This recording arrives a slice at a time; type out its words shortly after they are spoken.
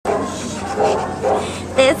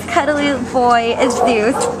This cuddly boy is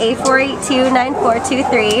Zeus,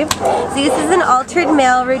 A4829423. Zeus is an altered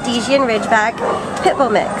male Rhodesian Ridgeback Piit Bull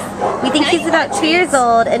mix. We think he's about 2 years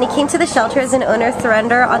old, and he came to the shelter as an owner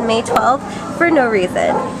surrender on May 12th for no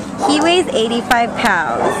reason. He weighs 85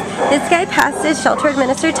 pounds. This guy passed his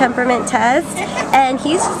shelter-administered temperament test, and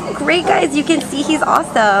he's great, guys. You can see he's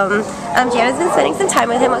awesome. Jana's been spending some time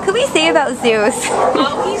with him. What could we say about Zeus?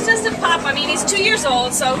 Oh, he's just a pup. I mean, he's 2 years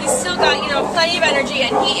old, so he's still got, plenty of energy,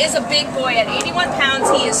 and he is a big boy. At 81 pounds,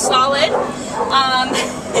 he is solid.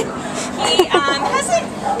 He hasn't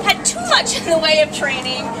had too much in the way of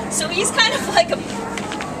training, so he's kind of like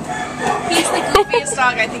he's the goofiest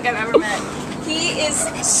dog I think I've ever met. He is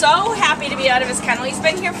so happy to be out of his kennel. He's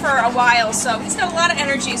been here for a while, so he's got a lot of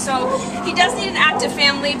energy. So he does need an active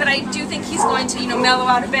family, but I do think he's going to, mellow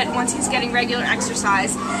out a bit once he's getting regular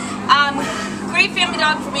exercise. Great family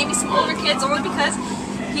dog for maybe some older kids, only because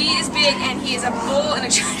he is big and he is a bull in a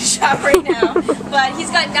china shop right now. But he's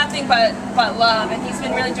got nothing but love, and he's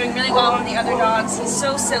been really doing really well on the other dogs. He's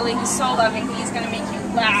so silly, he's so loving, he's going to make you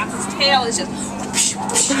laugh. His tail is just whoosh,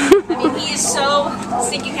 whoosh. I mean, he is so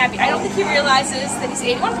stinking happy. I don't think he realizes that he's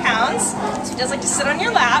 81 pounds, so he does like to sit on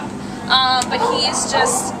your lap. But he is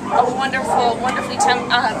just a wonderfully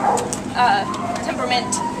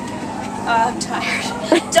temperament. I'm tired.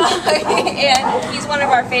 Dog, and he's one of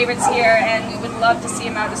our favorites here, and we would love to see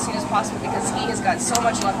him out as soon as possible because he has got so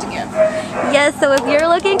much love to give. Yes, so if you're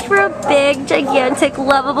looking for a big, gigantic,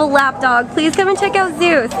 lovable lap dog, please come and check out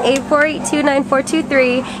Zeus,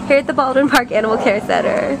 A4829423, here at the Baldwin Park Animal Care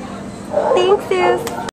Center. Thanks, Zeus.